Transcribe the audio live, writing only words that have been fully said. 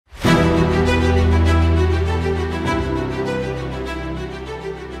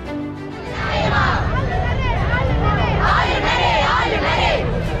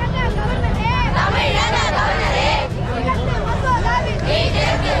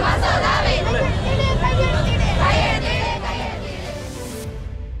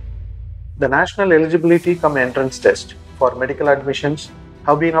The national eligibility cum entrance test for medical admissions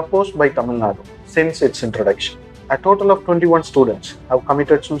have been opposed by Tamil Nadu since its introduction. A total of 21 students have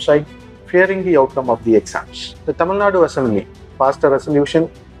committed suicide, fearing the outcome of the exams. The Tamil Nadu Assembly passed a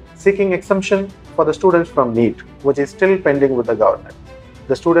resolution seeking exemption for the students from NEET, which is still pending with the government.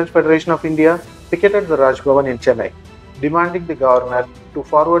 The Students' Federation of India picketed the Raj Bhavan in Chennai, demanding the governor to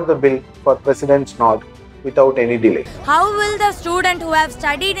forward the bill for President's nod without any delay. How will the student who have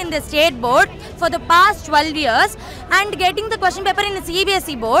studied in the state board for the past 12 years and getting the question paper in the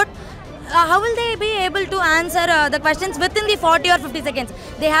CBSE board, how will they be able to answer the questions within the 40 or 50 seconds?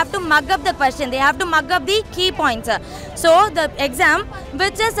 They have to mug up the question, they have to mug up the key points. So the exam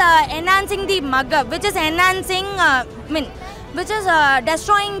which is enhancing the mug up, which is enhancing, which is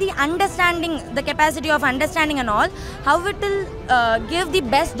destroying the understanding, the capacity of understanding and all, how it will give the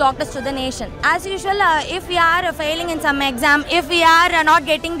best doctors to the nation. As usual, if we are failing in some exam, if we are not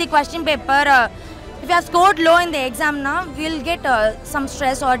getting the question paper, if we have scored low in the exam now, we will get some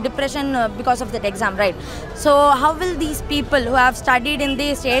stress or depression because of that exam, right? So how will these people who have studied in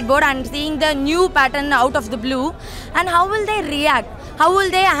the state board and seeing the new pattern out of the blue, and how will they react? How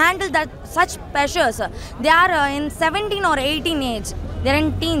will they handle that such pressures? They are in 17 or 18 age. They are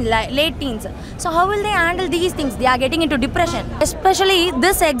in teens, late teens. So how will they handle these things? They are getting into depression. Especially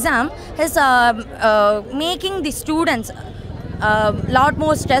this exam is making the students a lot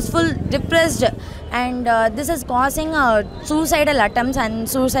more stressful, depressed, and this is causing suicidal attempts and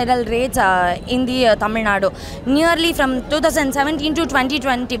suicidal rates in the Tamil Nadu. Nearly from 2017 to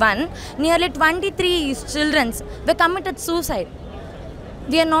 2021, nearly 23 children were committed suicide.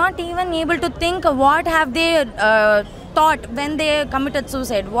 We are not even able to think what have they thought when they committed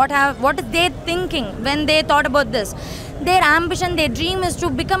suicide. What is they thinking when they thought about this? Their ambition, their dream is to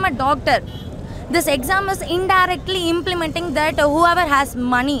become a doctor. This exam is indirectly implementing that whoever has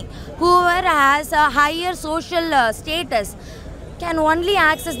money, whoever has a higher social status can only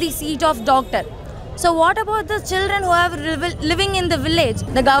access the seat of doctor. So what about the children who are living in the village?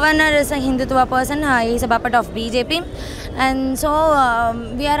 The governor is a Hindutva person, he is a puppet of BJP, and so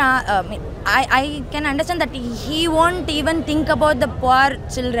we are. I can understand that he won't even think about the poor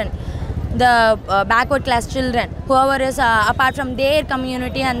children, the backward class children, whoever is apart from their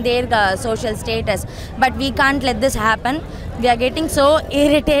community and their social status. But we can't let this happen. We are getting so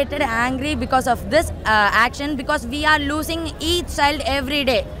irritated, angry because of this action, because we are losing each child every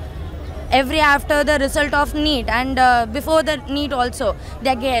day. Every after the result of NEET and before the NEET also, they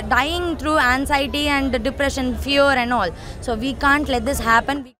are dying through anxiety and depression, fear and all. So we can't let this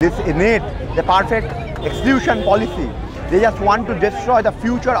happen. This NEET, the perfect exclusion policy. They just want to destroy the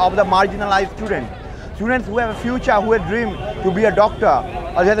future of the marginalized students. Students who have a future, who have a dream to be a doctor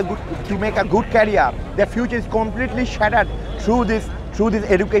or to make a good career, their future is completely shattered through this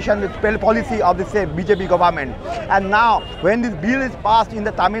education policy of the BJP government. And now, when this bill is passed in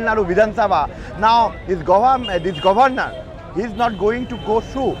the Tamil Nadu Vidhan Sabha, now this governor, he is not going to go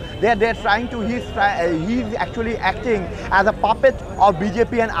through. They're trying to. He's actually acting as a puppet of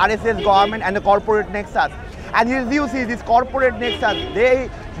BJP and RSS government and the corporate nexus. And as you see, this corporate nexus,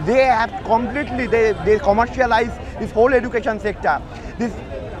 they have completely they commercialize this whole education sector. This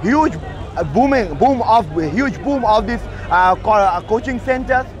huge boom of this coaching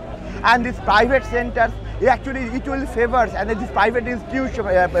centers and these private centers. It will favor, and this private institution,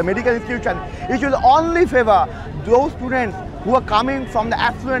 medical institution, it will only favor those students who are coming from the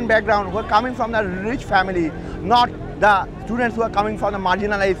affluent background, who are coming from the rich family, not the students who are coming from the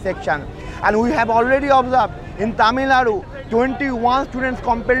marginalized section. And we have already observed in Tamil Nadu, 21 students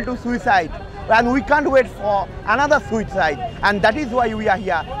compelled to suicide. And we can't wait for another suicide. And that is why we are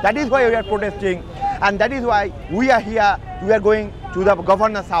here. That is why we are protesting. And that is why we are here. We are going to the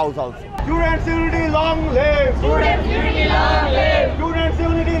governor's house also. Students' unity, long live! Students' unity, long live! Students'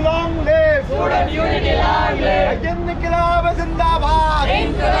 unity, long live! Students' unity, long live! Zindabad!